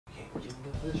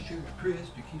This shoe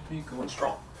crispy keeps me going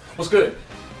strong. What's good?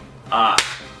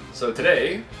 So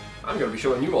today I'm going to be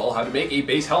showing you all how to make a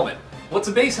base helmet. What's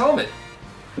a base helmet?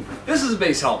 This is a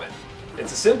base helmet.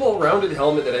 It's a simple rounded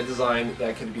helmet that I designed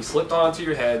that can be slipped onto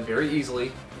your head very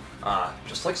easily,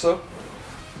 just like so.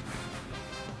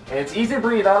 And it's easy to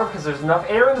breathe out of because there's enough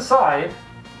air in the side.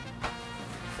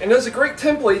 And there's a great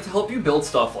template to help you build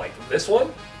stuff like this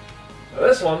one,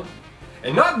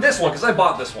 and not this one because I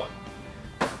bought this one.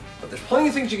 But there's plenty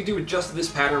of things you can do with just this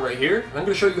pattern right here, and I'm going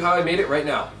to show you how I made it right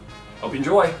now. Hope you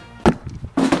enjoy.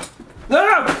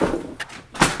 Ah!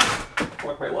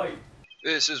 Fuck my light.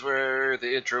 This is where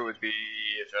the intro would be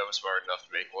if I was smart enough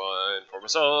to make one for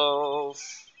myself.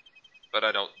 But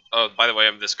I don't. Oh, by the way,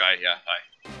 I'm this guy. Yeah,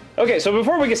 hi. Okay, so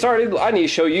before we get started, I need to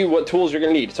show you what tools you're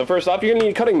going to need. So first off, you're going to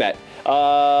need a cutting mat.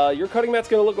 Your cutting mat's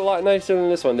going to look a lot nicer than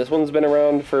this one. This one's been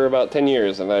around for about 10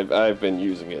 years, and I've been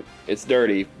using it. It's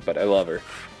dirty, but I love her.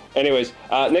 Anyways,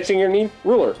 next thing you're going to need,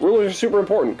 ruler. Rulers are super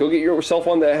important. Go get yourself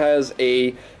one that has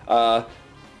a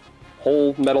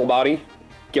whole metal body.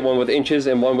 Get one with inches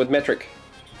and one with metric.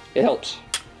 It helps.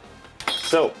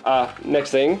 So,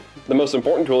 next thing, the most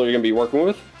important tool you're going to be working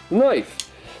with, knife.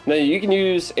 Now you can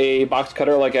use a box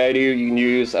cutter like I do, you can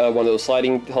use one of those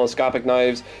sliding telescopic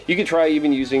knives, you could try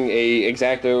even using a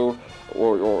X-Acto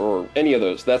or any of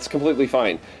those, that's completely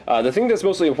fine. The thing that's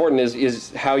mostly important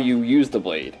is how you use the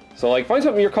blade. So like find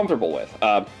something you're comfortable with.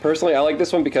 Personally I like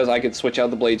this one because I could switch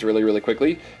out the blades really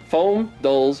quickly. Foam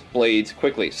dulls blades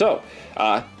quickly. So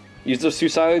use those two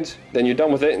sides, then you're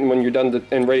done with it, and when you're done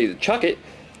and ready to chuck it,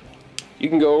 you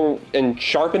can go and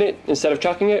sharpen it instead of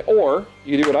chucking it, or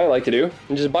you can do what I like to do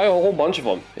and just buy a whole bunch of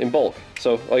them in bulk.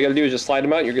 So all you gotta do is just slide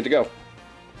them out and you're good to go.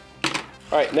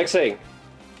 Alright, next thing.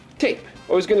 Tape.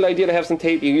 Always a good idea to have some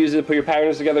tape. You can use it to put your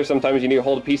patterns together. Sometimes you need to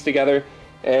hold a piece together,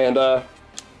 and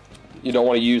you don't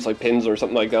want to use like pins or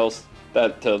something like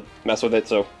that to mess with it,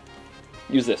 so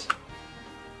use this.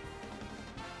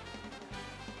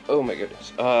 Oh my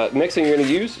goodness. Next thing you're going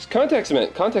to use is contact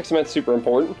cement. Contact cement's super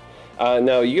important.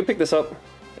 Now, you can pick this up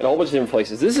in a whole bunch of different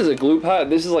places. This is a glue pot.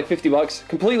 This is like 50 bucks.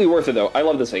 Completely worth it, though. I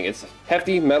love this thing. It's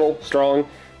hefty, metal, strong,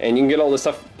 and you can get all this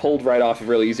stuff pulled right off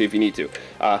really easy if you need to.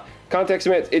 Contact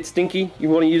cement, it's stinky. You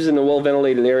want to use it in a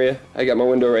well-ventilated area. I got my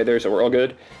window right there, so we're all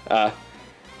good.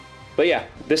 But yeah,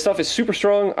 this stuff is super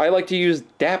strong. I like to use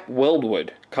DAP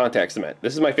Weldwood contact cement.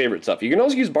 This is my favorite stuff. You can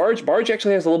also use Barge. Barge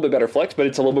actually has a little bit better flex, but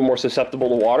it's a little bit more susceptible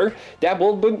to water. DAP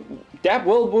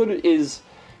Weldwood is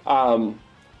a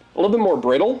little bit more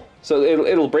brittle, so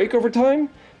it'll break over time,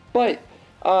 but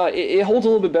it holds a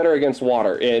little bit better against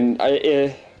water. And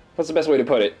what's the best way to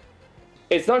put it?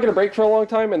 It's not going to break for a long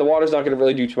time, and the water's not going to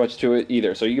really do too much to it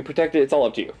either. So you can protect it. It's all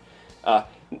up to you.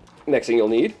 Next thing you'll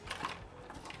need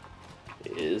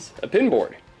is a pin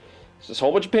board. It's just a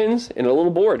whole bunch of pins in a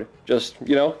little board. Just,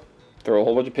 you know, throw a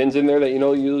whole bunch of pins in there that you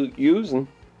know you use and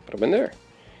put them in there.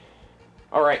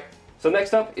 All right. So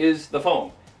next up is the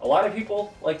foam. A lot of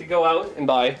people like to go out and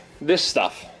buy this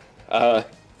stuff, the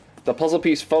puzzle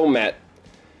piece foam mat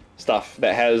stuff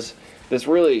that has this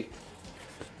really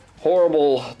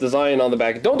horrible design on the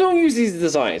back. Don't use these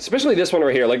designs, especially this one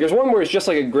right here. Like there's one where it's just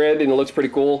like a grid and it looks pretty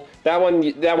cool. That one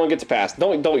gets a pass.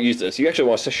 Don't use this. You actually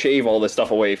want to shave all this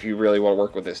stuff away if you really want to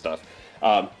work with this stuff.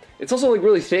 It's also like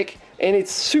really thick and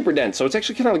it's super dense, so it's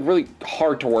actually kind of like really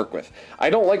hard to work with. I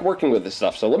don't like working with this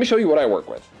stuff, so let me show you what I work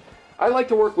with. I like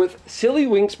to work with Silly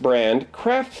Winks brand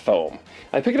craft foam.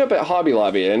 I pick it up at Hobby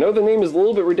Lobby, and I know the name is a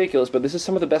little bit ridiculous, but this is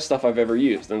some of the best stuff I've ever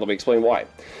used, and let me explain why.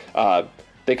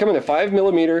 They come in a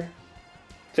 5mm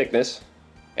thickness,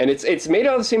 and it's made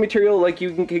out of the same material like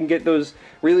you can get those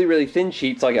really thin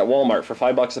sheets like at Walmart for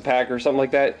 $5 a pack or something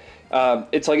like that.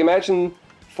 It's like, imagine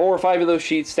 4 or 5 of those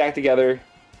sheets stacked together.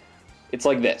 It's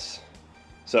like this.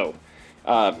 So,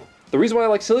 the reason why I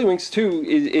like Silly Winks too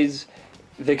is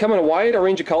they come in a wide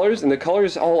range of colors, and the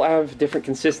colors all have different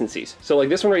consistencies. So like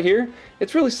this one right here,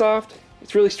 it's really soft,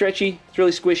 it's really stretchy, it's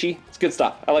really squishy, it's good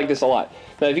stuff. I like this a lot.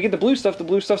 Now if you get the blue stuff's a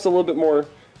little bit more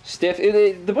stiff.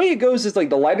 The way it goes is like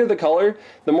the lighter the color,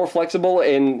 the more flexible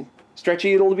and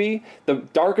stretchy it'll be. The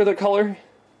darker the color,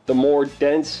 the more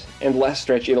dense and less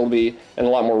stretchy it'll be, and a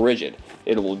lot more rigid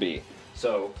it will be.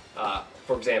 So,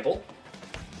 for example,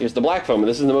 here's the black foam, and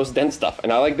this is the most dense stuff.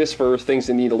 And I like this for things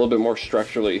that need a little bit more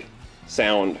structurally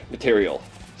sound material.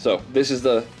 So this is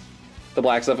the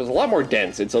black stuff. It's a lot more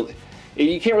dense.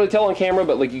 You can't really tell on camera,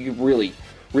 but like you can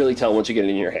really tell once you get it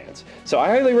in your hands. So I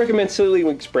highly recommend Silly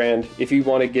Winks brand if you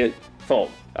want to get foam.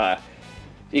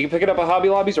 You can pick it up at Hobby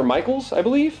Lobbies or Michael's, I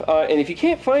believe. And if you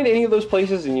can't find any of those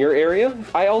places in your area,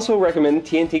 I also recommend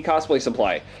TNT Cosplay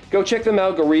Supply. Go check them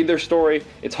out, go read their story.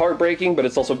 It's heartbreaking, but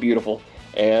it's also beautiful.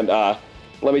 And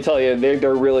let me tell you,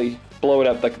 they're really blowing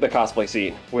up the cosplay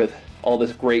scene with all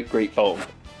this great foam.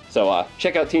 So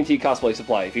check out TNT Cosplay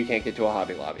Supply if you can't get to a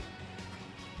Hobby Lobby.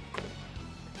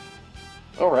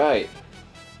 Alright,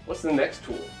 what's the next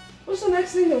tool? What's the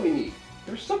next thing that we need?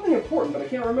 There's something important, but I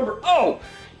can't remember. Oh!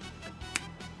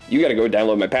 You gotta go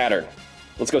download my pattern.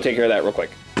 Let's go take care of that real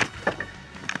quick.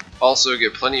 Also,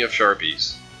 get plenty of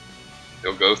Sharpies.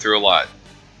 You'll go through a lot.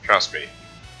 Trust me.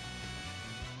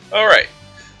 Alright,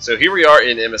 so here we are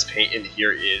in MS Paint, and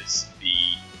here is the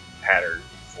pattern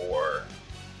for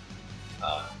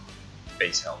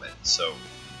base helmet. So,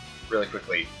 really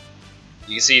quickly,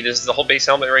 you can see this is the whole base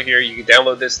helmet right here. You can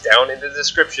download this down in the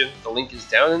description. The link is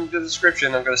down in the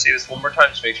description. I'm going to say this one more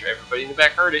time to make sure everybody in the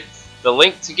back heard it. The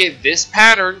link to get this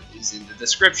pattern is in the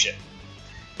description.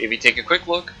 If you take a quick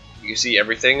look, you can see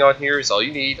everything on here is all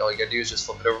you need. All you got to do is just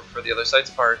flip it over for the other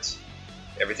side's parts.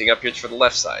 Everything up here is for the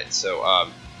left side. So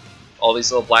all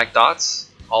these little black dots,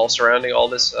 all surrounding all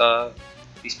this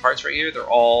these parts right here, they're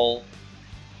all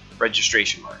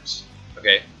registration marks.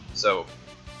 Okay, so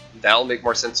that'll make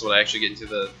more sense when I actually get into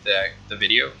the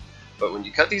video. But when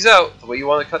you cut these out, the way you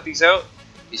want to cut these out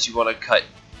is you want to cut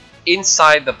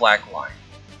inside the black line.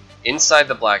 Inside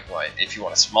the black line, if you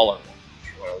want a smaller one.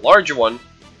 If you want a larger one,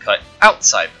 cut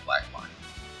outside the black line.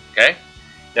 Okay?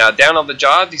 Now down on the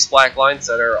jaw, these black lines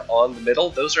that are on the middle,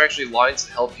 those are actually lines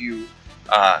that help you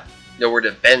know where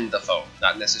to bend the foam,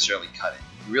 not necessarily cut it.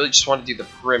 You really just want to do the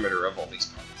perimeter of all these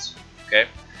parts. Okay?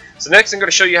 So next I'm going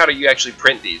to show you how to actually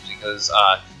print these, because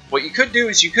what you could do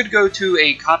is you could go to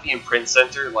a copy and print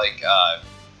center like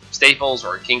Staples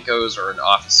or Kinko's or an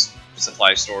office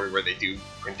supply store where they do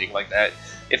printing like that.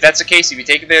 If that's the case, if you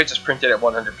take it there, just print it at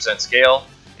 100% scale.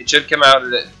 It should come out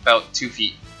at about 2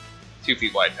 feet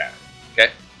wide pattern.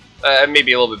 Okay,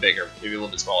 maybe a little bit bigger, maybe a little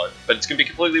bit smaller, but it's going to be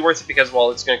completely worth it because while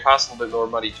it's going to cost a little bit more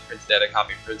money to print it at a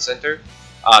copy and print center,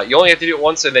 you only have to do it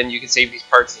once, and then you can save these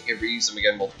parts and you can reuse them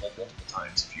again multiple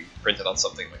times if you print it on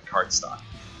something like cardstock.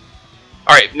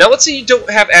 Alright, now let's say you don't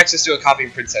have access to a copy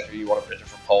and print center, you want to print it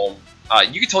from home.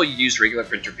 You can totally use regular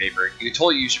printer paper, you can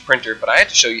totally use your printer, but I have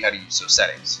to show you how to use those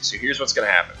settings. So here's what's going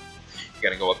to happen. You're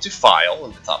going to go up to File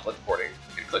in the top left corner, you're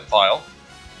going to click File,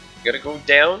 you're going to go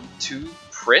down to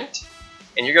Print,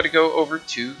 and you're going to go over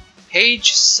to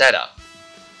Page Setup.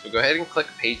 So go ahead and click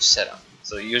Page Setup.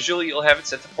 So usually you'll have it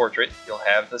set to Portrait, you'll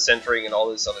have the centering and all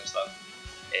this other stuff,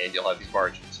 and you'll have these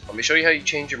margins. Let me show you how you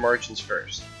change your margins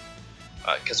first.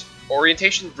 Because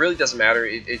orientation really doesn't matter,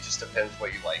 it just depends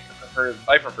what you like.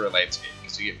 I prefer landscape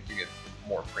because you get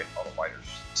more print on a wider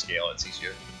scale. It's easier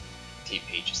to tape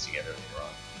pages together later on.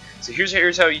 So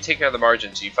here's how you take out the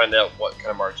margins. You find out what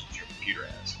kind of margins your computer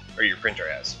has, or your printer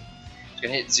has. You're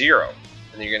going to hit 0,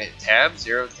 and then you're going to hit Tab,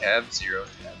 0, Tab, 0,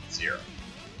 Tab, 0.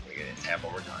 You're going to hit Tab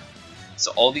one more time.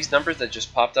 So all these numbers that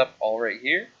just popped up all right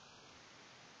here,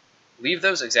 leave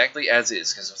those exactly as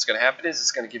is, because what's going to happen is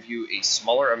it's going to give you a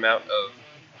smaller amount of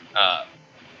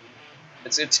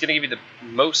it's going to give you the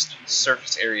most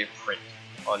surface area print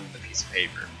on the piece of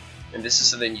paper. And this is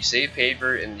so then you save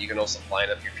paper, and you can also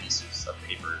line up your pieces of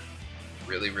paper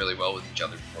really well with each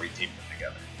other before you tape them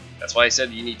together. That's why I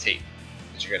said you need tape,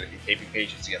 because you're going to be taping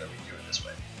pages together when you do it this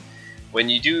way. When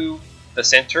you do the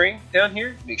centering down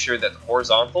here, make sure that the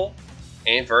horizontal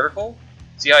and vertical,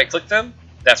 see how I click them?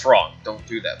 That's wrong. Don't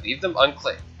do that. Leave them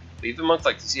unclicked. Leave them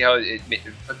unclicked. See how it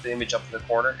put the image up in the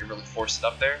corner? It really forced it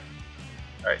up there.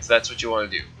 Alright, so that's what you want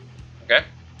to do. Okay?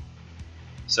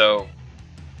 So,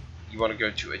 you want to go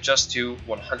to Adjust to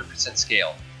 100%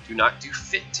 Scale. Do not do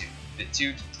Fit to. Fit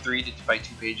to 3 by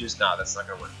 2 pages. Nah, that's not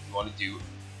going to work. You want to do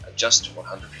Adjust to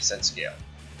 100% Scale.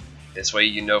 This way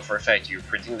you know for a fact you're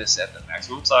printing this at the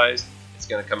maximum size. It's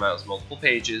going to come out as multiple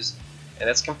pages. And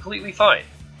that's completely fine.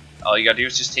 All you got to do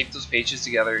is just tape those pages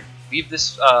together. Leave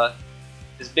this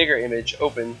this bigger image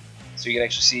open so you can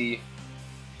actually see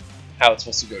how it's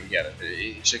supposed to go together.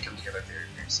 It should come together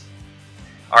very soon.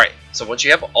 Alright, so once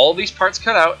you have all these parts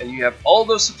cut out and you have all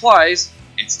those supplies,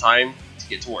 it's time to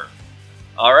get to work.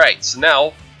 Alright, so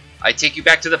now I take you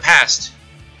back to the past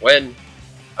when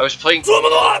I was playing.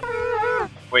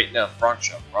 Wait, no, wrong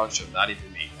show, not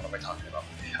even me. What am I talking about?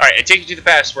 Alright, I take you to the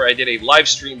past where I did a live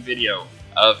stream video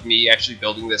of me actually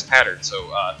building this pattern.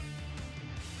 So,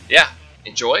 yeah,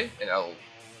 enjoy, and I'll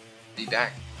be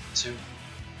back soon.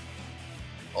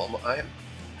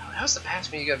 How's the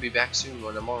past mean you gotta be back soon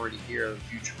when I'm already here in the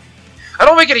future? I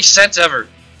don't make any sense ever!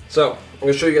 So, I'm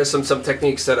gonna show you guys some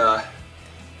techniques that I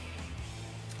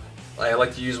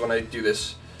like to use when I do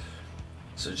this.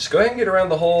 So just go ahead and get around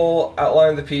the whole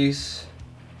outline of the piece.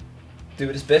 Do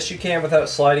it as best you can without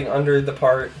sliding under the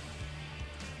part.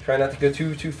 Try not to go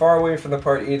too far away from the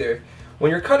part either. When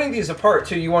you're cutting these apart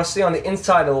too, you want to stay on the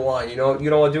inside of the line. You don't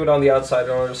want to do it on the outside,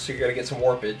 or so you're gonna get some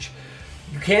warpage.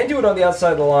 You can do it on the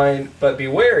outside of the line, but be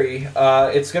wary.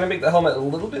 It's gonna make the helmet a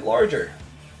little bit larger.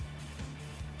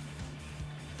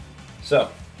 So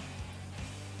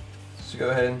go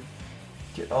ahead and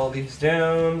get all these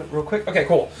down real quick. Okay,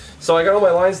 cool. So I got all my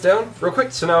lines down real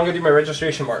quick. So now I'm gonna do my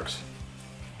registration marks.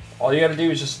 All you gotta do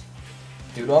is just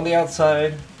do it on the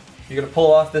outside. You're gonna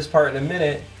pull off this part in a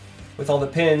minute with all the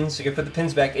pins. You can put the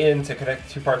pins back in to connect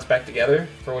the two parts back together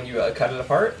for when you cut it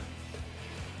apart.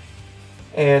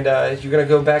 And you're gonna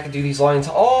go back and do these lines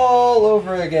all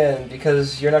over again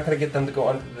because you're not gonna get them to go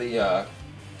under the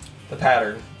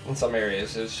pattern in some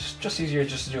areas. It's just easier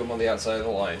just to do them on the outside of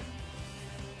the line.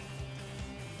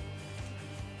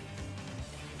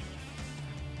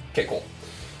 Okay, cool.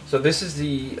 So this is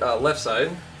the left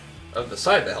side of the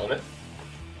side of the helmet.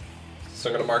 So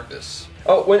I'm going to mark this.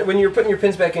 Oh, when you're putting your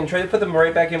pins back in, try to put them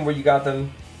right back in where you got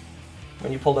them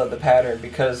when you pulled out the pattern,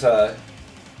 because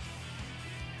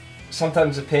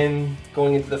sometimes a pin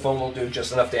going into the foam will do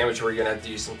just enough damage where you're going to have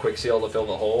to use some quick seal to fill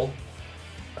the hole.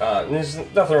 And there's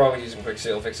nothing wrong with using quick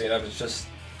seal, fixing it up. It's just,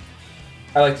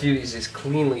 I like to do these as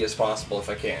cleanly as possible if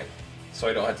I can, so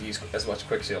I don't have to use as much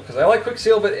quick seal. Because I like quick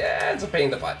seal, but it's a pain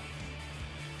in the butt.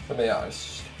 Let me be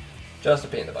honest, just a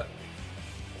pain in the butt.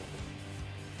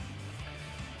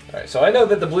 Alright, so I know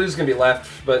that the blue is going to be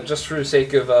left, but just for the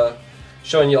sake of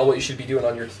showing you all what you should be doing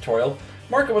on your tutorial,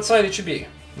 mark it what side it should be.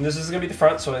 And this is going to be the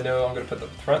front, so I know I'm going to put the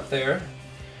front there.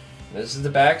 This is the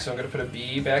back, so I'm going to put a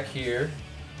B back here.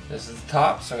 This is the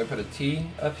top, so I'm going to put a T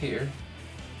up here.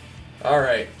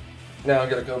 Alright, now I'm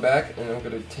going to go back and I'm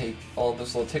going to take all of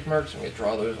those little tick marks and I'm going to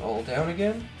draw those all down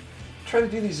again. Try to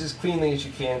do these as cleanly as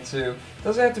you can too. It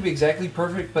doesn't have to be exactly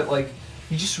perfect, but like,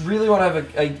 you just really want to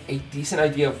have a decent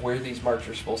idea of where these marks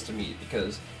are supposed to meet,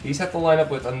 because these have to line up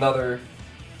with another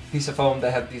piece of foam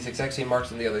that have these exact same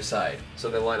marks on the other side, so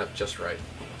they line up just right.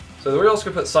 So we're also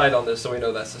going to put side on this so we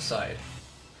know that's the side.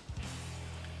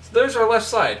 So there's our left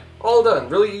side. All done.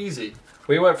 Really easy.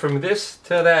 We went from this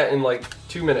to that in like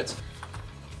 2 minutes.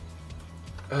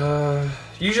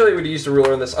 Usually I would use the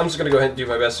ruler on this. I'm just going to go ahead and do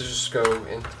my best to just go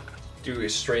and do a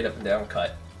straight up and down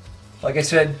cut. Like I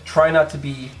said, try not to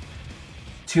be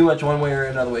too much one way or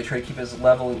another way. Try to keep it as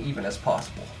level and even as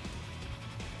possible.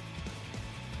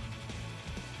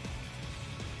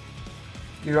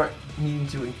 You aren't needing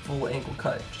to do a full angle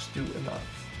cut, just do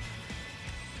enough.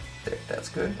 There, that's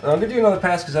good. I'm going to do another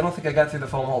pass because I don't think I got through the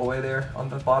foam all the way there on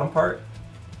the bottom part.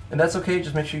 And that's okay,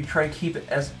 just make sure you try to keep it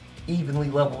as evenly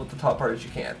level with the top part as you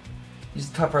can. Use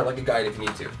the top part like a guide if you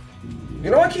need to. You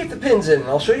don't want to keep the pins in, and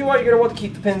I'll show you why you're going to want to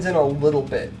keep the pins in a little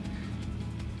bit.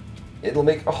 It'll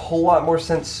make a whole lot more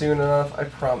sense soon enough, I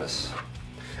promise.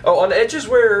 Oh, on the edges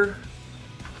where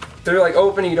they're like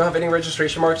open and you don't have any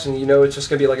registration marks and you know it's just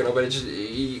going to be like an open edge,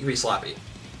 you can be sloppy.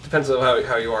 Depends on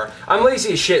how you are. I'm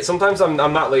lazy as shit. Sometimes I'm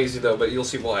not lazy though, but you'll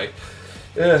see why.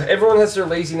 Everyone has their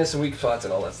laziness and weak spots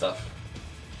and all that stuff.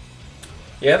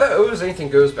 Yeah, that O's Anything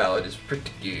Goes ballad is pretty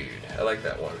good. I like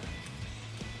that one.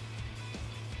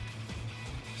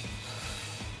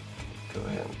 Go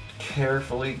ahead and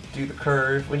carefully do the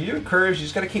curve. When you do curves, you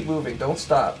just gotta keep moving. Don't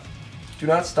stop. Do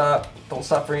not stop. Don't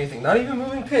stop for anything. Not even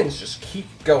moving pins. Just keep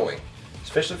going.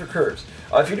 Especially for curves.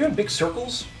 If you're doing big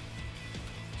circles,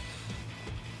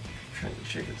 try to make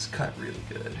sure it's cut really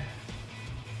good.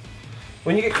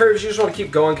 When you get curves, you just want to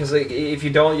keep going because if you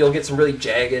don't, you'll get some really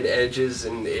jagged edges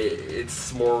and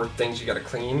it's more things you gotta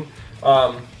clean.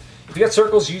 If you got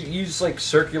circles, you use like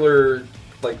circular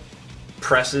like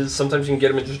presses. Sometimes you can get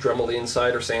them and just Dremel the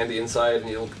inside or sand the inside and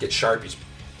you'll get sharp. You just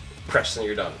press and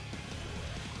you're done.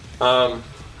 So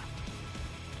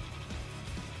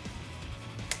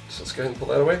let's go ahead and pull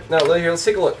that away. Now here, let's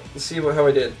take a look. Let's see how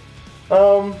I did.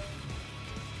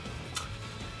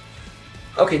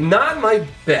 Okay, not my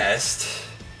best,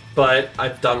 but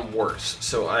I've done worse,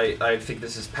 so I think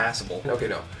this is passable. Okay,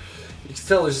 no. You can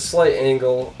tell there's a slight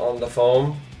angle on the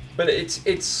foam, but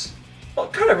it's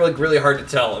kind of really hard to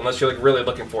tell unless you're like really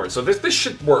looking for it. So this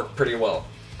should work pretty well.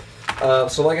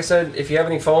 So like I said, if you have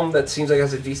any foam that seems like it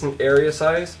has a decent area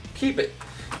size, keep it.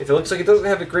 If it looks like it doesn't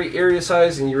have a great area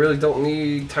size and you really don't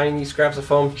need tiny scraps of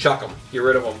foam, chuck them. Get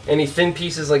rid of them. Any thin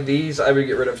pieces like these, I would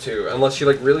get rid of too. Unless you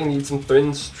like really need some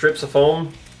thin strips of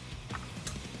foam,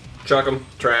 chuck them.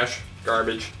 Trash.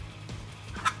 Garbage.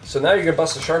 So now you're going to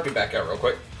bust the Sharpie back out real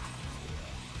quick.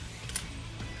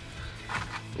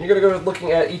 You're going to go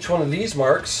looking at each one of these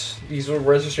marks. These are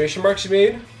registration marks you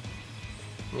made.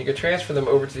 And you can transfer them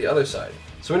over to the other side.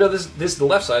 So we know this is the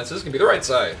left side, so this is going to be the right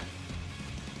side.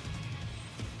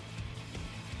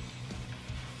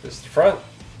 This is the front,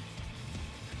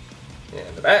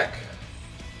 and the back.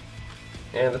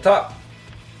 and the top.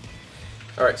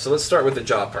 Alright, so let's start with the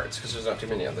jaw parts, because there's not too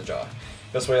many on the jaw.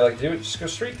 Best way I like to do it, just go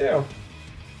straight down.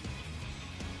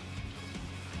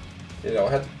 You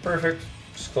don't have to be perfect,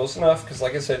 just close enough, because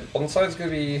like I said, on the side's going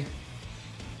to be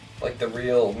like the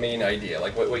real main idea,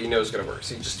 like what you know is going to work.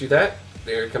 So you just do that,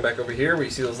 then you come back over here where you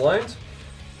see those lines,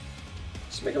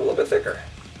 just make it a little bit thicker.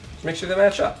 Just make sure they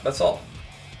match up, that's all.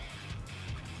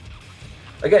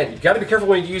 Again, you got to be careful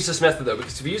when you use this method though,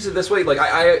 because if you use it this way, like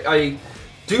I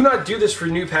do not do this for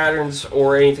new patterns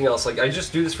or anything else. Like I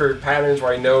just do this for patterns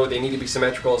where I know they need to be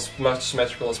symmetrical, as much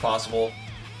symmetrical as possible.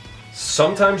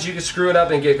 Sometimes you can screw it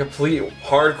up and get a complete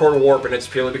hardcore warp, and it's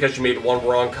purely because you made one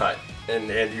wrong cut, and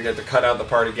you have to cut out the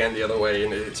part again the other way,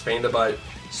 and it's a pain in the butt.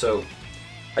 So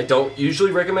I don't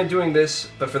usually recommend doing this,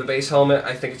 but for the base helmet,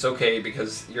 I think it's okay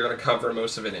because you're going to cover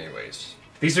most of it anyways.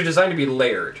 These are designed to be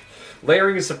layered.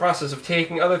 Layering is the process of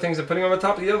taking other things and putting them on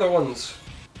top of the other ones.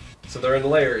 So they're in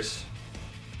layers.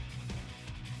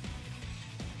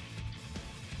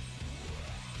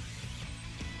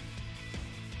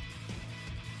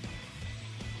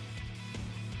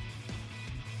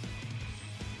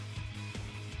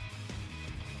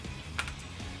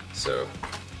 So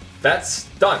that's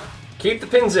done. Keep the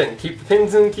pins in, keep the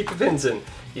pins in, keep the pins in.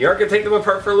 You aren't going to take them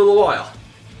apart for a little while.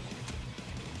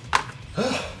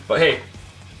 But hey,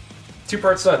 2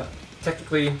 parts done.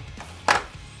 Technically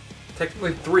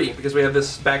 3 because we have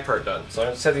this back part done. So I'm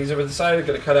going to set these over the side. I'm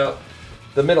going to cut out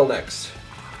the middle next.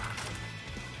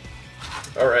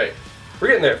 Alright, we're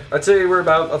getting there. I'd say we're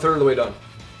about a third of the way done.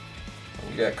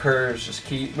 You got curves, just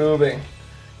keep moving.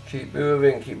 Keep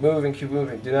moving, keep moving, keep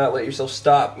moving. Do not let yourself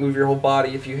stop. Move your whole body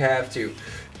if you have to.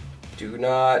 Do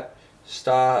not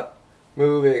stop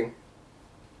moving.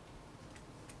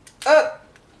 Ah!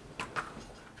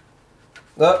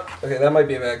 Oh, okay, that might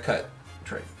be a bad cut.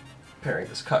 Try pairing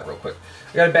this cut real quick.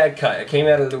 I got a bad cut. I came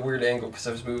out at a weird angle because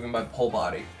I was moving my whole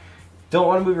body. Don't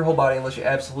want to move your whole body unless you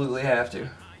absolutely have to.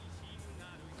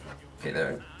 Okay,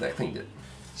 there, that cleaned it.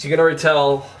 So you can already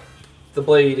tell the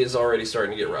blade is already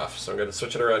starting to get rough, so I'm going to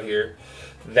switch it around here.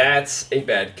 That's a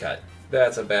bad cut.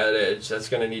 That's a bad edge. That's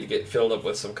going to need to get filled up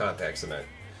with some contact cement.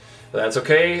 But that's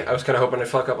okay. I was kind of hoping to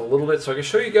fuck up a little bit so I can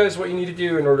show you guys what you need to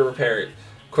do in order to repair it.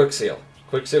 Quick seal.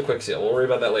 Quick seal, quick seal. We'll worry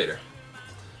about that later.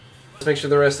 Let's make sure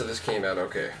the rest of this came out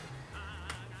okay.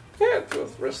 Yeah, the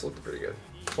rest looked pretty good.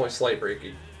 Only slight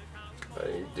breaking. I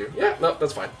need to do. Yeah, no,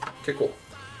 that's fine. Okay, cool.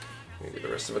 Let me get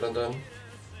the rest of it undone.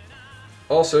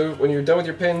 Also, when you're done with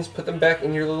your pins, put them back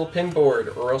in your little pin board,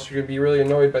 or else you're going to be really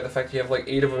annoyed by the fact you have like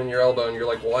 8 of them in your elbow, and you're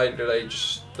like, why did I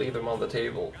just leave them on the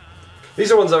table? These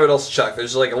are ones I would also chuck.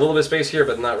 There's like a little bit of space here,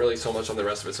 but not really so much on the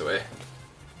rest of its way.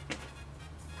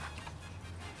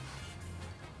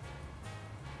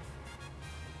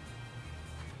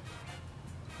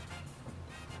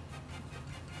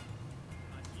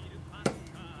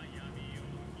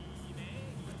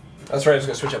 That's right, I was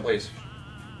going to switch up blades.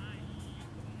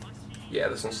 Yeah,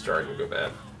 this one's starting to go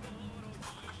bad.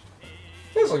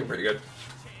 It's looking pretty good.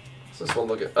 What's this one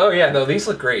looking? Oh yeah, no, these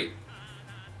look great.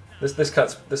 This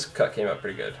cut came out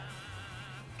pretty good.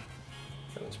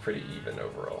 That one's pretty even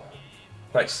overall.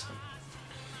 Nice.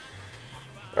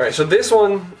 All right, so this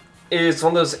one is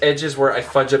one of those edges where I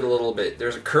fudge it a little bit.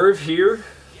 There's a curve here,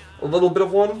 a little bit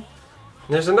of one. And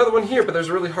there's another one here, but there's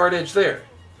a really hard edge there.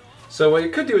 So what you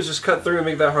could do is just cut through and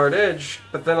make that hard edge,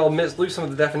 but then I'll lose some of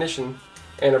the definition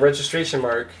and a registration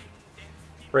mark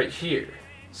right here.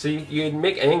 See, you can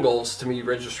make angles to be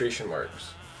registration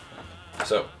marks.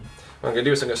 So what I'm going to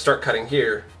do is I'm going to start cutting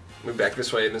here, move back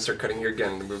this way, and then start cutting here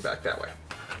again and move back that way.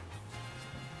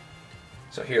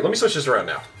 So here, let me switch this around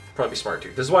now. Probably smart too.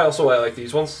 This is why also why I like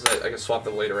these ones, so that I can swap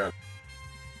the blade around.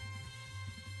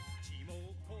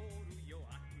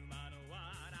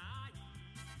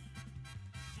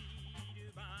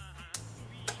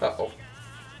 Uh-oh.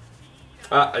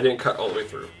 Ah, I didn't cut all the way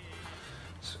through.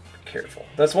 So be careful.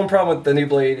 That's one problem with the new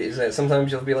blade, is that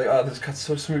sometimes you'll be like, oh, this cut's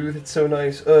so smooth, it's so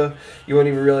nice. You won't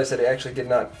even realize that it actually did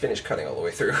not finish cutting all the way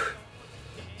through.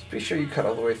 So be sure you cut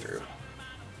all the way through.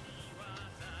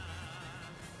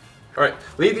 Alright,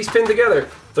 leave these pinned together.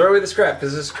 Throw away the scrap,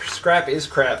 because this scrap is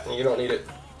crap, and you don't need it.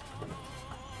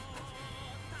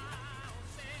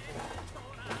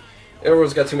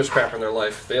 Everyone's got too much crap in their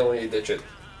life. They only need ditch it.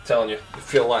 I'm telling you, you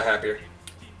feel a lot happier.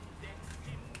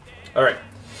 Alright.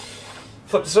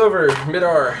 Flip this over.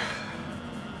 Mid-R.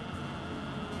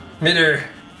 Mid-R.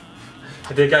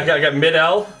 I think I got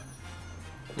mid-L.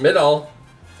 Mid-L.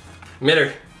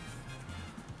 Mid-R.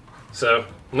 So,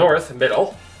 north,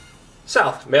 middle.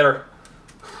 South, mid-R.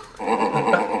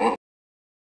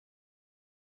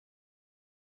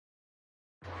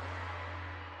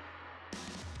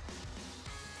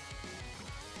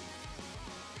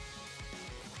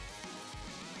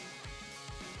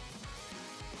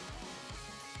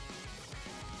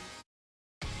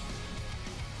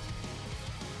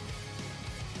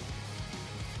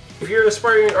 if you're an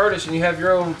aspiring artist and you have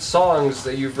your own songs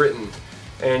that you've written,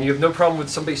 and you have no problem with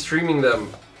somebody streaming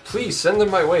them, please send them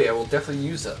my way. I will definitely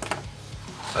use them.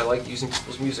 I like using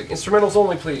people's music. Instrumentals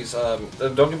only, please. Don't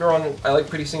get me wrong, I like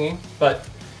pretty singing, but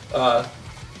I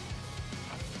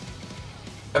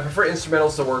prefer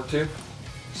instrumentals to work to.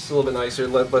 It's a little bit nicer,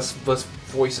 less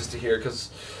voices to hear,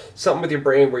 because something with your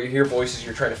brain where you hear voices,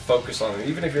 you're trying to focus on them.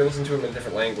 Even if you're listening to them in a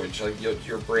different language, like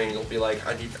your brain will be like,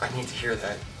 I need to hear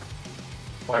that.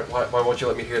 Why won't you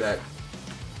let me hear that?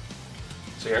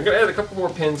 So yeah, I'm gonna add a couple more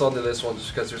pins onto this one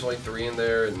just because there's only 3 in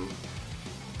there, and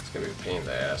it's gonna be a pain in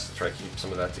the ass to try to keep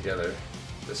some of that together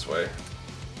this way.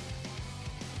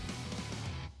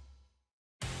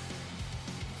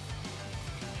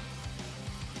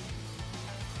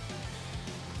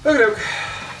 Okay,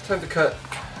 time to cut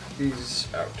these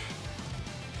out.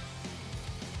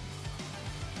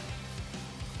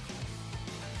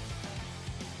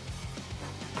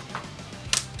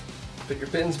 Put your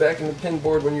pins back in the pin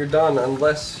board when you're done,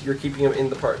 unless you're keeping them in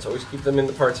the parts. Always keep them in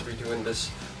the parts if you're doing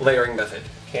this layering method.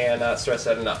 Cannot stress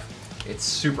that enough. It's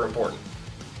super important.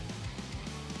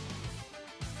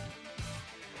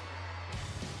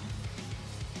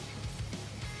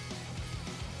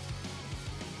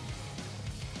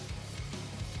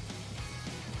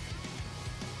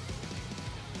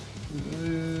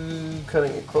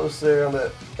 Cutting it close there on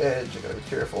that edge, I gotta be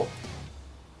careful.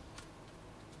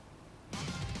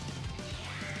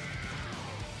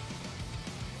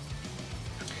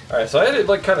 Alright, so I had to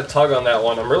like kind of tug on that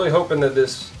one. I'm really hoping that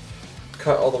this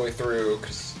cut all the way through,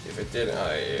 because if it didn't,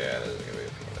 yeah, this is gonna be a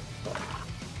pain.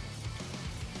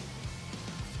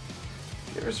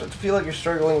 If you ever start to feel like you're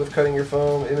struggling with cutting your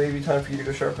foam, it may be time for you to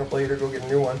go sharpen a blade or go get a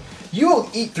new one. You will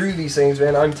eat through these things,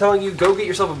 man. I'm telling you, go get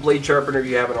yourself a blade sharpener if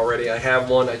you haven't already. I have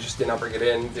one, I just did not bring it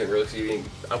in. Didn't really see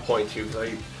a point to, because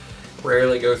I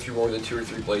rarely go through more than 2 or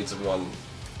 3 blades in one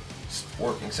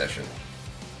working session.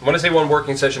 When I say one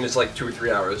working session, it's like 2 or 3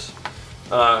 hours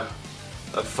of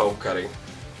foam cutting.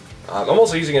 I'm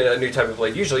also using a new type of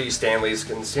blade. Usually use Stanley's,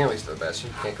 and Stanley's the best.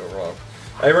 You can't go wrong.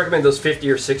 I recommend those 50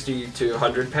 or 60 to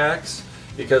 100 packs,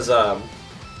 because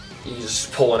you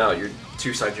just pulling out your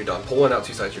 2 sides, you're done. Pulling out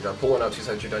 2 sides, you're done. Pulling out 2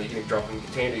 sides, you're done. You can drop them in the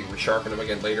container, you can resharpen them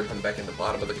again later, put them back in the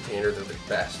bottom of the container. They're the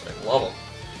best. I love them.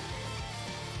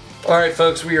 Alright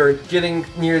folks, we are getting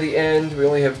near the end. We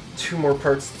only have 2 more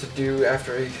parts to do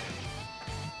after I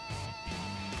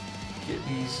get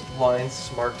these lines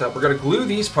marked up. We're going to glue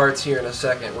these parts here in a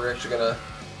second. We're actually going to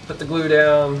put the glue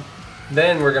down,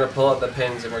 then we're going to pull out the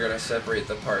pins and we're going to separate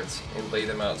the parts and lay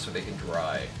them out so they can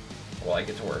dry while I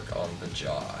get to work on the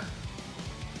jaw.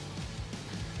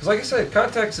 Because like I said,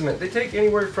 contact cement, they take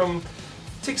anywhere from,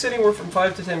 it takes anywhere from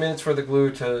 5 to 10 minutes for the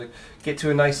glue to get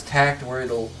to a nice tact where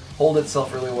it'll hold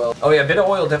itself really well. Oh yeah, a bit of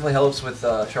oil definitely helps with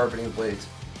sharpening the blades.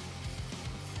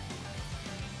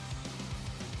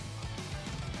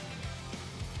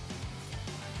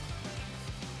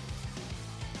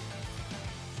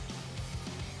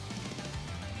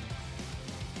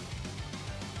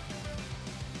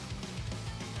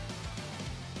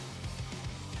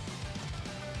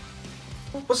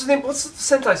 What's the name? What's the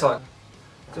Sentai song?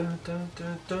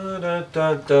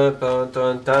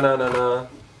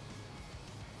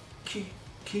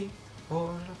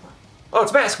 Oh,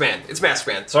 it's Mask Man. It's Mask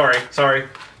Man. Sorry.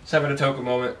 Just having a Toku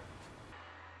moment.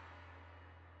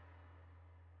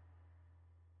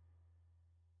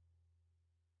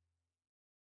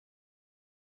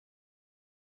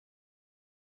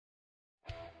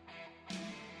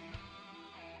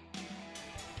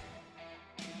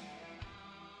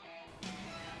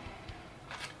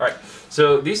 Alright,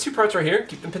 so these 2 parts right here,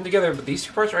 keep them pinned together, but these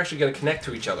 2 parts are actually going to connect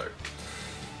to each other.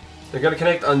 They're going to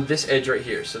connect on this edge right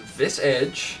here. So this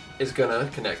edge is going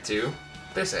to connect to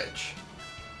this edge.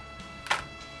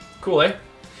 Cool, eh?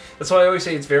 That's why I always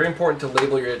say it's very important to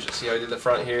label your edges. See how I did the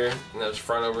front here, and there's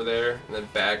front over there, and then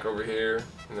back over here,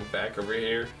 and then back over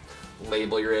here.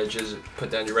 Label your edges, put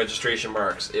down your registration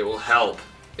marks. It will help.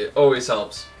 It always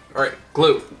helps. Alright,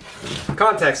 glue.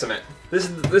 Contact cement. This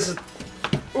is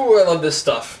ooh, I love this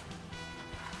stuff.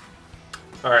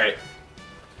 Alright.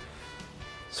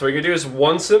 So what you're gonna do is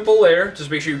one simple layer.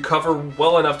 Just make sure you cover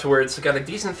well enough to where it's got a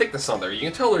decent thickness on there. You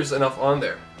can tell there's enough on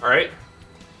there. Alright?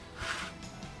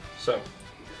 So,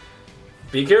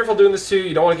 be careful doing this too.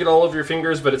 You don't want to get all over your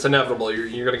fingers, but it's inevitable.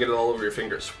 You're gonna get it all over your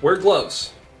fingers. Wear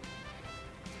gloves.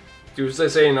 Do as I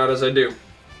say, not as I do.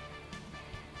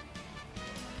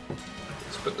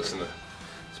 Let's put this in the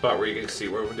spot where you can see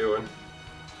what we're doing.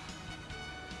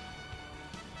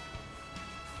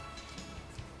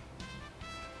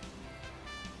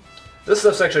 This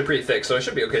stuff's actually pretty thick, so it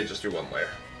should be okay to just do one layer.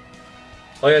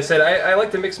 Like I said, I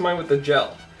like to mix mine with the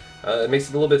gel. It makes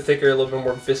it a little bit thicker, a little bit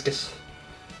more viscous.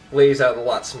 Lays out a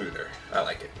lot smoother. I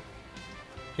like it.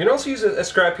 You can also use a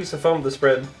scrap piece of foam to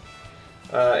spread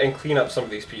and clean up some of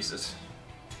these pieces.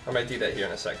 I might do that here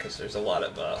in a sec because there's a lot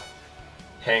of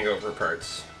hangover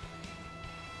parts.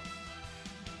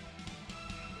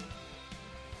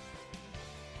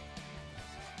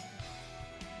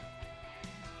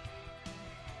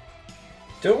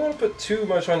 Don't want to put too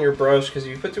much on your brush, because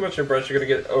if you put too much on your brush, you're going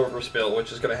to get overspill,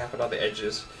 which is going to happen on the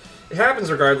edges. It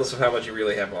happens regardless of how much you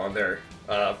really have on there.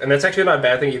 And that's actually not a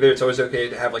bad thing either. It's always okay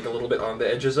to have like a little bit on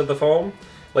the edges of the foam,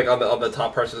 like on the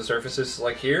top parts of the surfaces,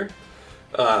 like here,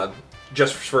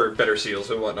 just for better seals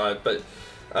and whatnot. But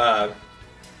I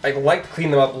like to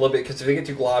clean them up a little bit, because if they get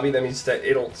too globby, that means that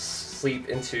it'll seep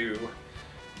into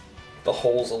the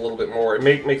holes a little bit more. It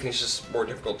make things just more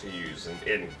difficult to use,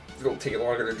 and it'll take it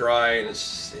longer to dry, and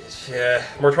it's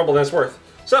more trouble than it's worth.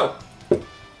 So you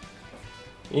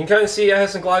can kind of see I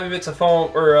have some globby bits of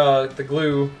foam, or the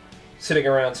glue, sitting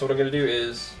around. So what I'm going to do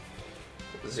is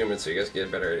zoom in so you guys get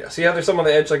a better idea. See how there's some on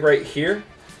the edge, like right here?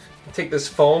 Take this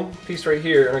foam piece right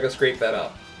here, and I'm going to scrape that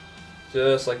up.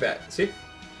 Just like that. See?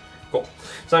 Cool.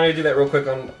 So I'm going to do that real quick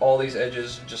on all these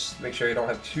edges. Just make sure you don't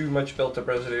have too much built-up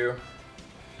residue.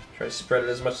 Try to spread it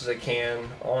as much as I can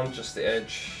on just the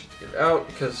edge to get it out,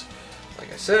 because,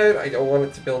 like I said, I don't want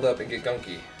it to build up and get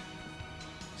gunky.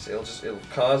 So it'll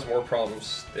cause more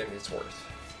problems than it's worth.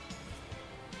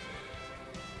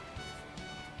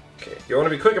 Okay, you want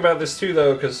to be quick about this too,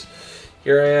 though, because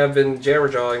here I have been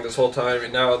jabberjawing this whole time,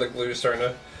 and now the glue is starting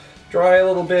to dry a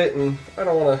little bit, and I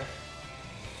don't want to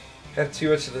have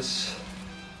too much of this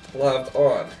loved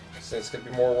on, because it's going to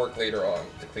be more work later on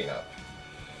to clean up.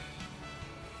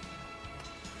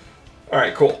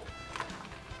 Alright, cool.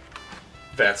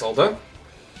 That's all done.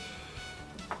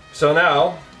 So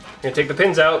now, you're going to take the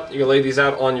pins out, you're going to lay these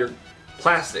out on your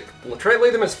plastic. We'll try to lay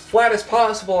them as flat as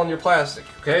possible on your plastic,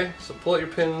 okay? So pull out your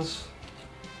pins.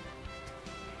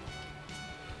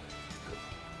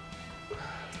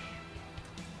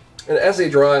 And as they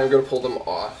dry, I'm going to pull them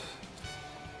off.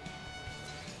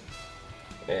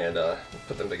 And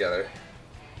put them together.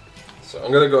 So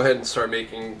I'm going to go ahead and start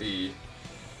making the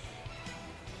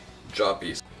job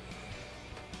piece.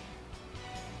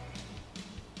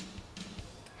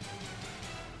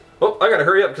 Oh, I gotta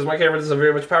hurry up because my camera doesn't have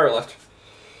very much power left.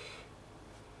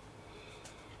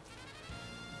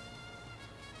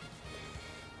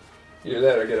 Either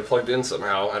that or get it plugged in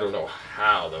somehow. I don't know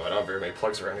how, though. I don't have very many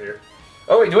plugs around here.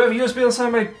 Oh wait, do I have a USB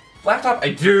inside my laptop? I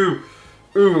do!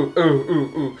 Ooh, ooh,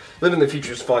 ooh, ooh. Living the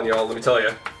future is fun, y'all, let me tell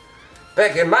you.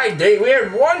 Back in my day, we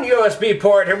had one USB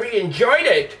port and we enjoyed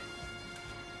it.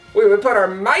 We would put our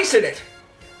mice in it.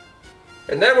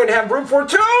 And then we'd have room for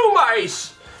 2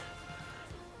 mice!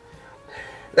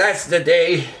 That's the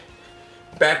day.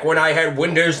 Back when I had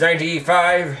Windows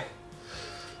 95.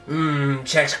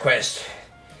 Chex Quest.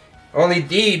 Only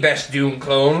the best Doom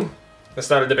clone. That's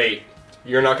not a debate.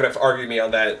 You're not going to argue me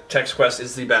on that. Chex Quest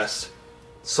is the best.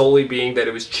 Solely being that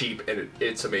it was cheap and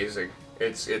it's amazing.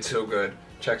 It's so good.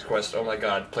 Chex Quest, oh my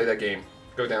god. Play that game.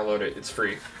 Go download it. It's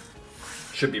free.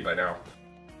 Should be by now.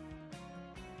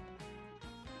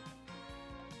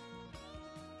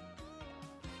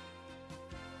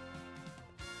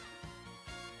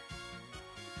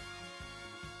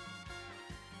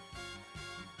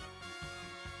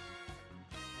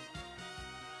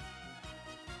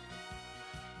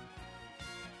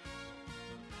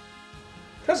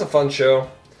 That's a fun show.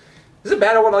 Is it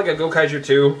bad I want like a Go-Kaiju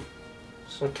 2?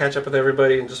 Just want to catch up with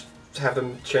everybody and just have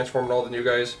them transform into all the new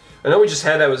guys. I know we just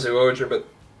had that with Zooja, but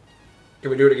can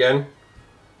we do it again?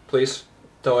 Please?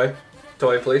 Toei?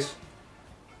 Toei, please?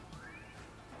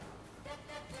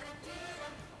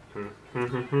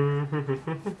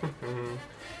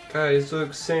 Kaizuk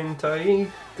Sentai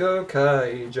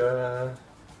Go-Kaija.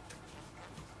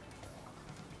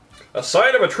 A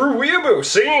sign of a true weeaboo,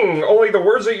 singing only the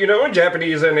words that you know in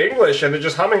Japanese and English, and then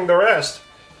just humming the rest.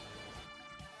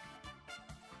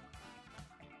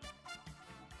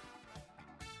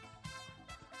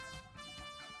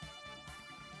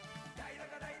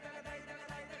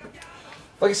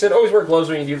 Like I said, always wear gloves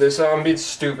when you do this. I'm being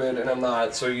stupid, and I'm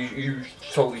not, so you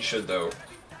totally should, though.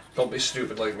 Don't be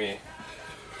stupid like me.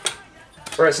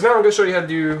 Alright, so now I'm going to show you how to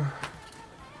do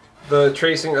the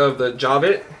tracing of the jaw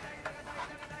bit.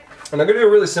 And I'm going to do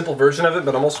a really simple version of it,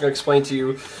 but I'm also going to explain to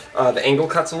you the angle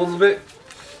cuts a little bit.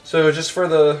 So just for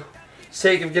the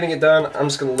sake of getting it done, I'm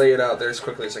just going to lay it out there as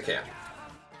quickly as I can.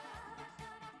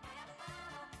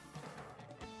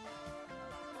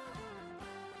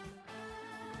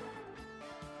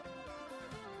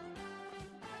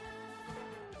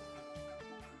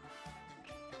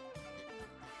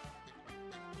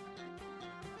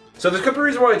 So there's a couple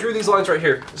reasons why I drew these lines right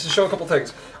here. Just to show a couple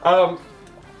things.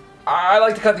 I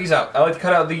like to cut these out. I like to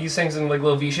cut out these things in like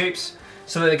little V shapes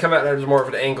so that they come out as more of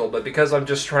an angle. But because I'm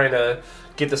just trying to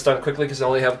get this done quickly because I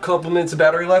only have a couple minutes of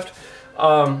battery left,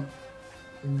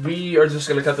 we are just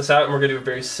going to cut this out and we're going to do a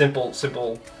very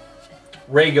simple,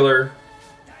 regular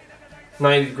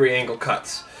 90-degree angle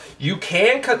cuts. You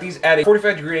can cut these at a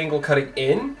 45-degree angle cutting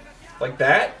in, like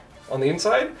that, on the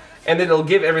inside, and then it'll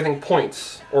give everything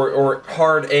points or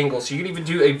hard angles. So you can even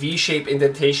do a V-shaped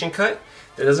indentation cut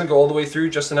that doesn't go all the way through,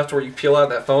 just enough to where you peel out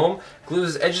that foam, glue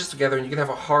those edges together, and you can have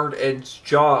a hard-edged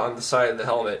jaw on the side of the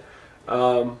helmet.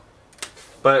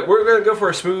 But we're going to go for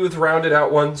a smooth, rounded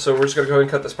out one, so we're just going to go ahead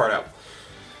and cut this part out.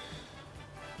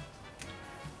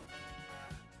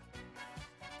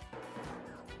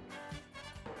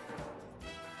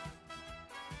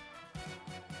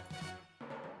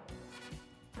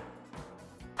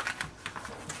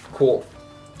 Cool.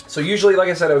 So usually, like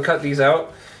I said, I would cut these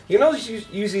out. You can always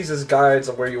use these as guides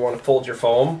of where you want to fold your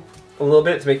foam a little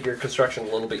bit to make your construction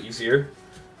a little bit easier.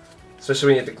 Especially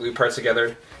when you have to glue parts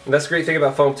together. And that's the great thing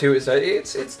about foam too, is that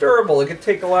it's durable. It can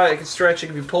take a lot, it can stretch, it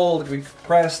can be pulled, it can be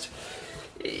compressed.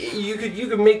 You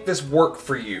could make this work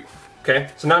for you.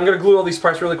 Okay? So now I'm going to glue all these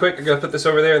parts really quick. I'm going to put this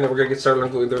over there and then we're going to get started on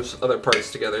gluing those other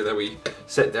parts together that we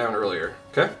set down earlier.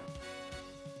 Okay?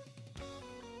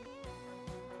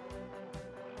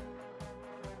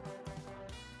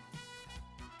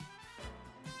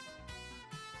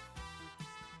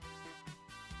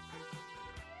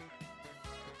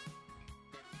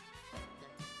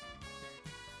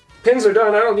 Pins are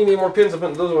done. I don't need any more pins. I'm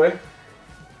putting those away.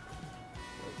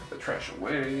 Put the trash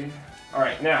away.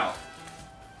 Alright, now.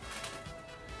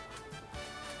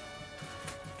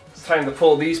 It's time to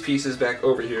pull these pieces back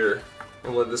over here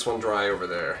and let this one dry over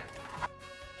there.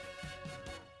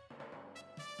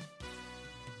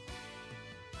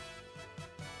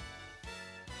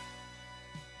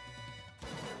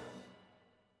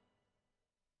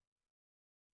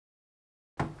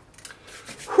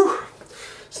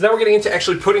 So now we're getting into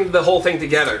actually putting the whole thing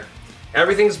together.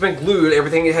 Everything's been glued,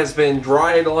 everything has been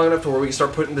dried long enough to where we can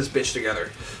start putting this bitch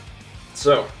together.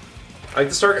 So, I like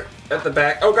to start at the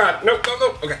back. Oh god, no.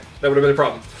 Okay, that would have been a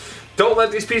problem. Don't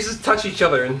let these pieces touch each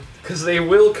other, because they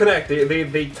will connect.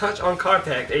 They touch on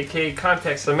contact, aka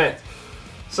contact cement.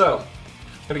 So,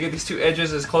 I'm going to get these two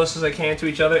edges as close as I can to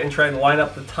each other and try and line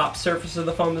up the top surface of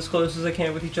the foam as close as I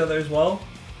can with each other as well.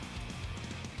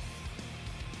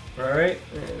 Alright,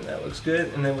 and that looks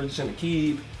good, and then we're just going to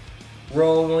keep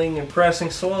rolling and pressing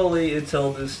slowly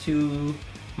until those two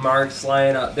marks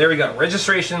line up. There we go,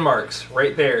 registration marks,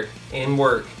 right there, in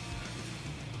work.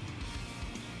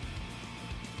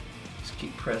 Just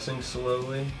keep pressing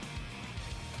slowly.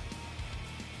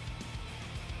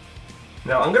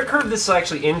 Now I'm going to curve this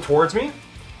actually in towards me,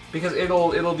 because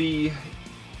it'll be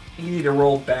easy to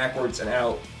roll backwards and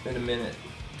out in a minute.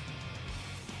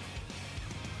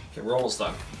 Okay, we're almost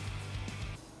done.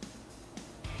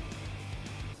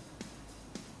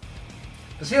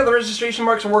 See how the registration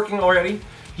marks are working already?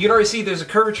 You can already see there's a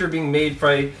curvature being made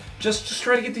by just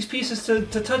trying to get these pieces to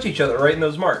touch each other right in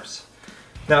those marks.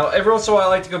 Now, every once in a while I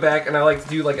like to go back and I like to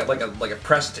do like a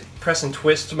press and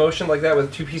twist motion like that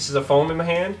with two pieces of foam in my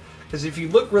hand. Because if you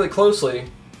look really closely,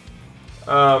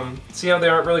 see how they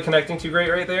aren't really connecting too great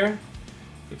right there?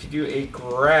 If you do a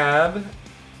grab,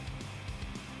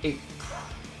 a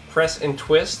press and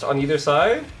twist on either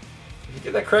side, if you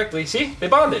did that correctly, see? They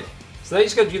bonded. So now you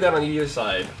just gotta do that on either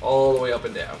side, all the way up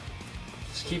and down.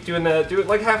 Just keep doing that, do it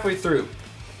like halfway through.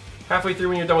 Halfway through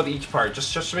when you're done with each part,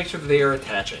 just to make sure that they are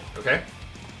attaching, okay?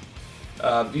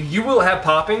 You will have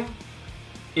popping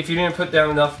if you didn't put down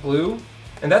enough glue,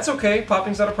 and that's okay,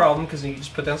 popping's not a problem, because you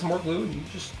just put down some more glue and you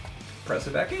just press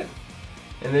it back in.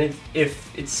 And then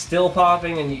if it's still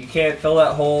popping and you can't fill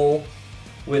that hole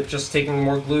with just taking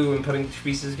more glue and putting two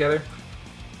pieces together,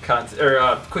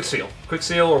 quick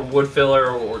seal or wood filler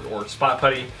or spot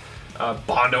putty,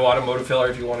 Bondo automotive filler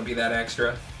if you want to be that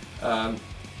extra.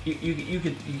 You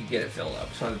could get it filled up.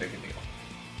 It's not a big deal.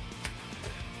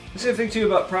 The other thing too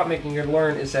about prop making you're gonna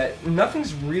learn is that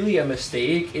nothing's really a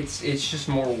mistake. It's just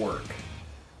more work.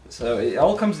 So it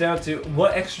all comes down to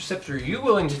what extra steps are you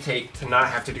willing to take to not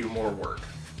have to do more work.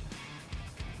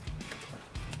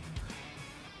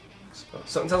 So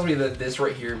something tells me that this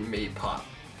right here may pop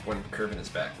when curving this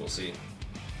back. We'll see.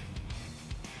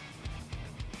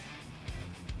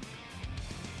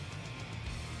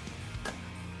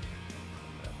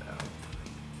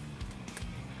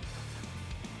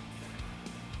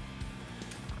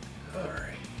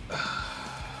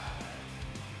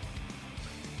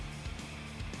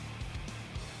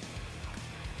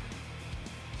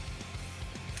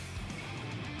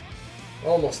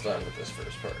 almost done with this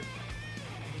first part.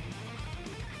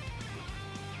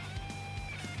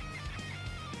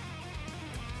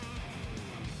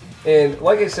 And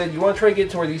like I said, you want to try to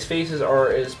get to where these faces are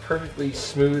as perfectly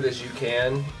smooth as you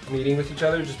can meeting with each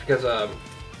other, just because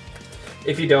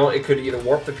if you don't, it could either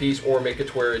warp the piece or make it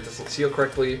to where it doesn't seal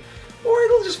correctly, or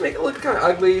it'll just make it look kind of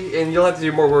ugly, and you'll have to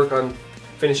do more work on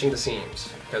finishing the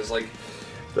seams. Because, like,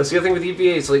 that's the other thing with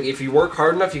EVA, is like, if you work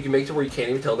hard enough, you can make it to where you can't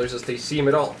even tell there's a seam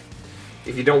at all.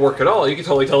 If you don't work at all, you can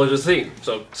totally tell there's a seam.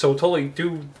 So totally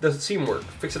do the seam work.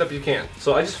 Fix it up if you can.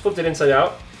 So I just flipped it inside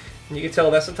out. And you can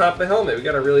tell that's the top of the helmet. We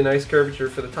got a really nice curvature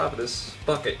for the top of this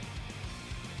bucket.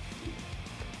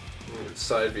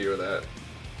 Side view of that.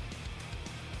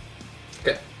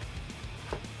 Okay.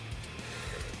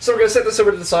 So we're going to set this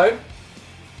over to the side.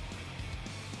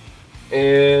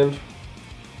 And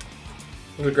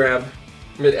I'm going to grab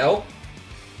mid L.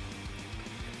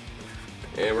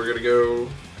 And we're going to go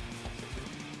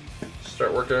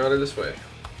start working on it this way.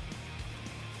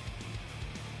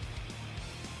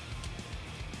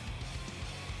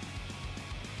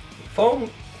 Foam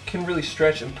can really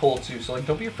stretch and pull too, so like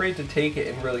don't be afraid to take it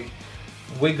and really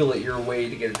wiggle it your way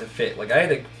to get it to fit. Like I had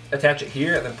to attach it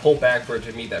here and then pull back for it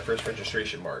to meet that first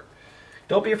registration mark.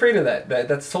 Don't be afraid of that.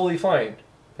 That's totally fine.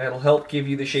 That'll help give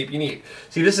you the shape you need.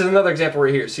 See, this is another example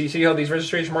right here. See how these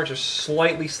registration marks are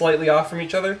slightly off from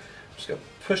each other? I'm just going to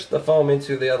push the foam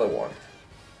into the other one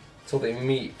until they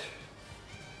meet.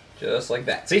 Just like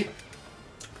that. See?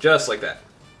 Just like that.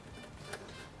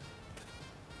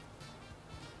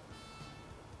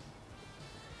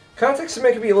 Context to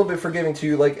make it be a little bit forgiving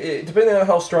too, like depending on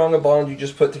how strong a bond you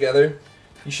just put together,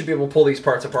 you should be able to pull these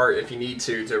parts apart if you need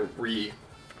to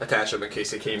reattach them in case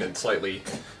they came in slightly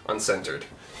uncentered.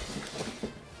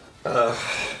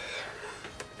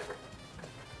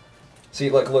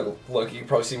 See, look, you can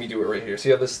probably see me do it right here.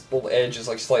 See how this little edge is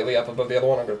like slightly up above the other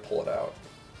one? I'm going to pull it out.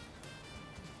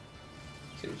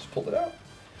 See, we just pulled it out.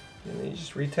 And then you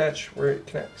just reattach where it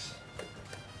connects.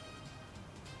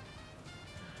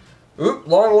 Oop,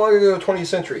 long ago, 20th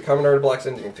century, Kamen Rider Black's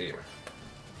ending theme.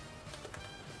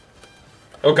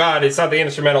 Oh god, it's not the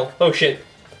instrumental. Oh shit.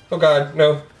 Oh god,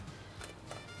 no.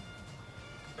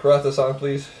 Karata-san,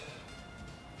 please.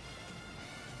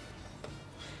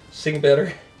 Sing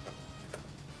better.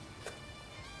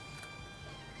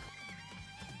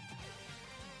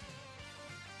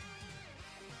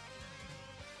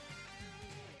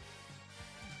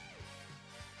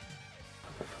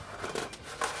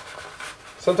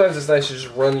 Sometimes it's nice to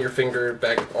just run your finger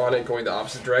back on it going the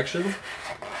opposite direction,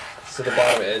 so the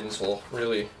bottom ends will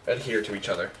really adhere to each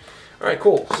other. Alright,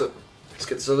 cool. So let's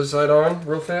get this other side on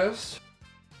real fast.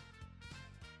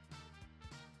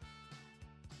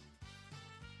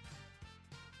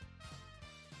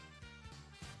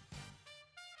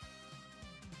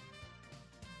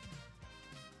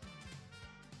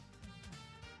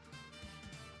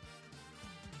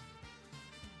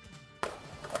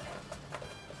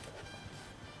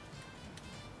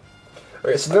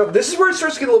 Okay, so now this is where it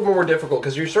starts to get a little bit more difficult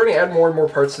because you're starting to add more and more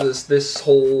parts to this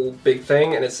whole big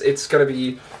thing, and it's going to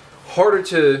be harder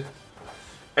to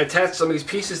attach some of these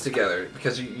pieces together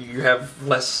because you have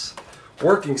less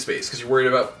working space because you're worried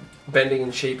about bending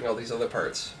and shaping all these other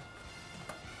parts.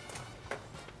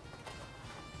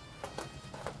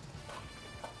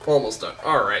 Almost done.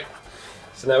 Alright.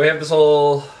 So now we have this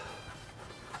whole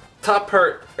top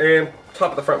part and top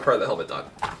of the front part of the helmet done.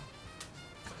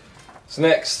 So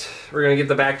next, we're going to get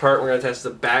the back part, we're going to attach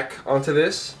the back onto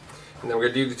this, and then we're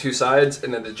going to do the two sides,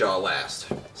 and then the jaw last.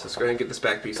 So let's go ahead and get this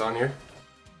back piece on here.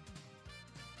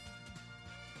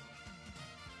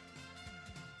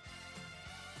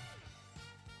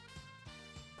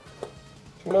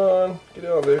 Come on, get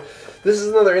it on there. This is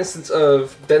another instance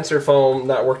of denser foam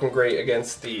not working great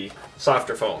against the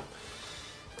softer foam.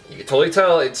 You can totally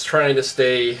tell it's trying to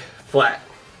stay flat.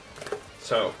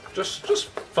 So just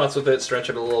futz with it, stretch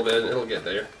it a little bit, and it'll get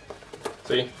there.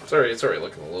 See, it's already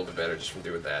looking a little bit better just from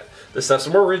doing that. This stuff's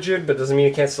more rigid, but doesn't mean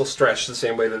it can't still stretch the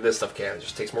same way that this stuff can. It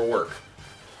just takes more work.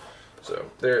 So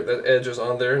there, that edge is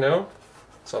on there now.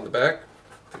 It's on the back.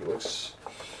 I think it looks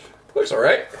all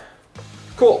right.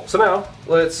 Cool. So now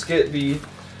let's get the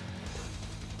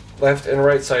left and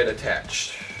right side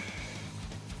attached.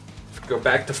 Go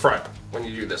back to front when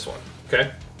you do this one.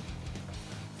 Okay.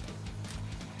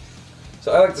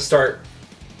 So I like to start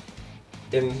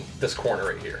in this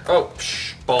corner right here. Oh,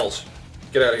 psh, balls.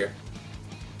 Get out of here.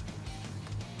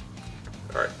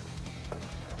 All right.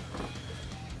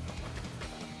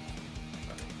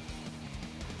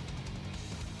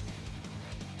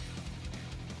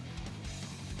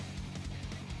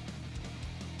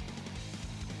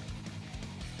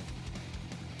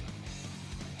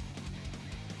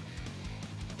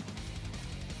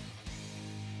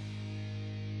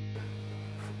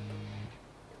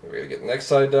 We're going to get the next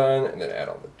side done, and then add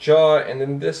on the jaw, and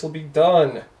then this will be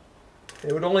done.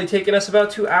 It would only taken us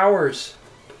about 2 hours.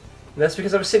 And that's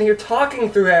because I was sitting here talking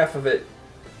through half of it.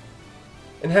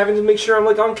 And having to make sure I'm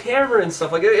like on camera and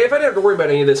stuff. Like, if I didn't have to worry about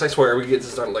any of this, I swear we could get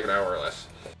this done in like an hour or less.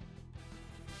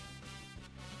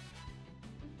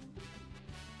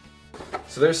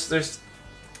 So there's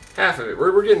half of it.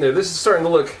 We're getting there. This is starting to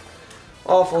look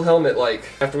awful helmet-like.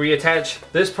 After we attach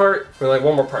this part, we're like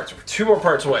one more part. So we're 2 more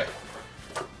parts away.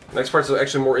 The next part's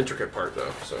actually a more intricate part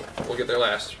though, so we'll get there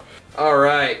last.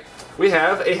 Alright, we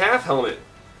have a half helmet.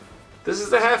 This is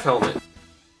the half helmet.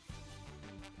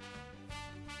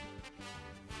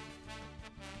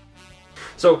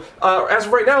 So, as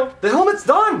of right now, the helmet's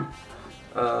done!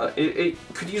 It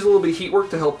could use a little bit of heat work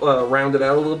to help round it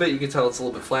out a little bit. You can tell it's a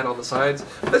little bit flat on the sides.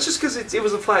 But that's just because it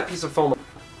was a flat piece of foam.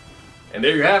 And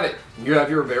there you have it. You have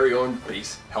your very own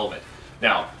base helmet.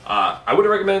 Now, I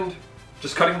wouldn't recommend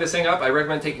just cutting this thing up. I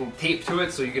recommend taking tape to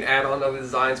it so you can add on other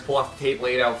designs, pull off the tape,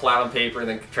 lay it out flat on paper, and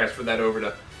then transfer that over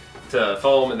to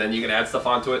foam, and then you can add stuff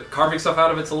onto it. Carving stuff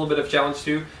out of it's a little bit of a challenge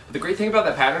too. But the great thing about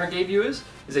that pattern I gave you is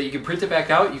that you can print it back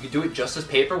out, you can do it just as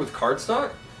paper with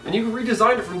cardstock, and you can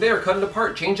redesign it from there, cut it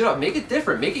apart, change it up, make it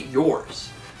different, make it yours.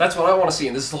 That's what I want to see,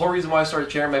 and this is the whole reason why I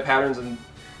started sharing my patterns and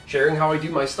sharing how I do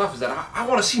my stuff, is that I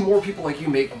want to see more people like you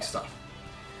making stuff.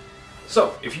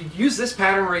 So, if you use this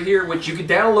pattern right here, which you can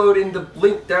download in the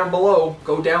link down below,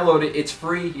 go download it, it's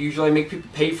free. Usually I make people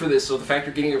pay for this, so the fact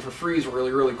you're getting it for free is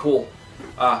really, really cool.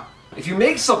 If you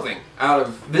make something out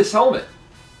of this helmet,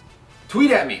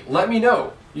 tweet at me, let me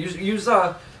know. Tweet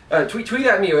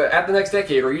at me at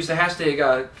TheNextDecade, or use the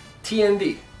hashtag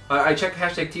TND. I check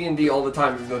hashtag TND all the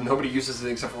time, even though nobody uses it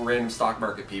except for random stock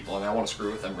market people, and I want to screw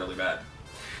with them really bad.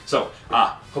 So,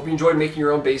 hope you enjoyed making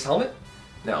your own base helmet.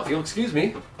 Now, if you'll excuse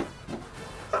me,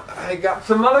 I got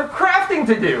some other crafting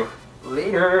to do.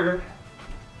 Later.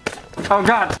 Oh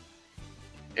God.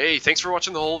 Hey, thanks for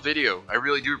watching the whole video. I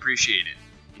really do appreciate it.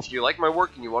 If you like my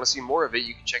work and you want to see more of it,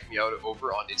 you can check me out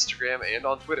over on Instagram and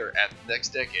on Twitter at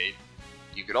TheNextDecade.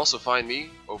 You can also find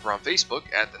me over on Facebook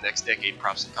at TheNextDecade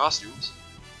Props and Costumes.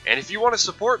 And if you want to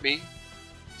support me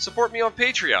on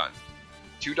Patreon.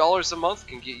 $2 a month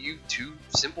can get you 2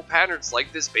 simple patterns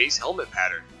like this base helmet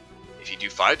pattern. If you do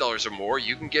 $5 or more,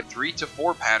 you can get 3 to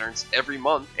 4 patterns every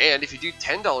month. And if you do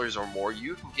 $10 or more,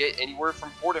 you can get anywhere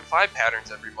from 4 to 5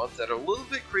 patterns every month that are a little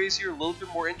bit crazier, a little bit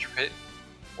more intricate,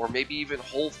 or maybe even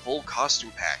whole full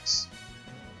costume packs.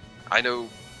 I know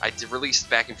I released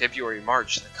back in February and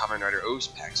March the Kamen Rider O's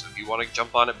pack, so if you want to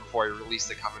jump on it before I release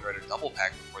the Kamen Rider double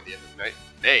pack before the end of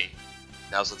May,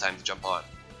 now's the time to jump on.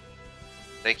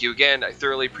 Thank you again, I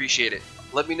thoroughly appreciate it.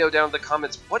 Let me know down in the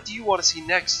comments, what do you want to see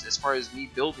next as far as me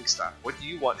building stuff? What do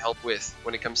you want help with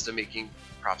when it comes to making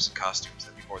props and costumes?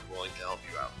 I'd be more than willing to help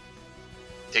you out.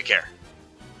 Take care.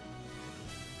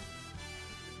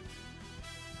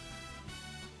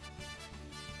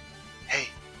 Hey,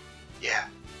 yeah,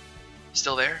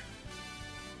 still there?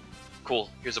 Cool,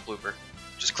 here's a blooper.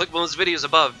 Just click one of those videos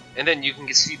above, and then you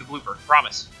can see the blooper,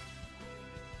 promise.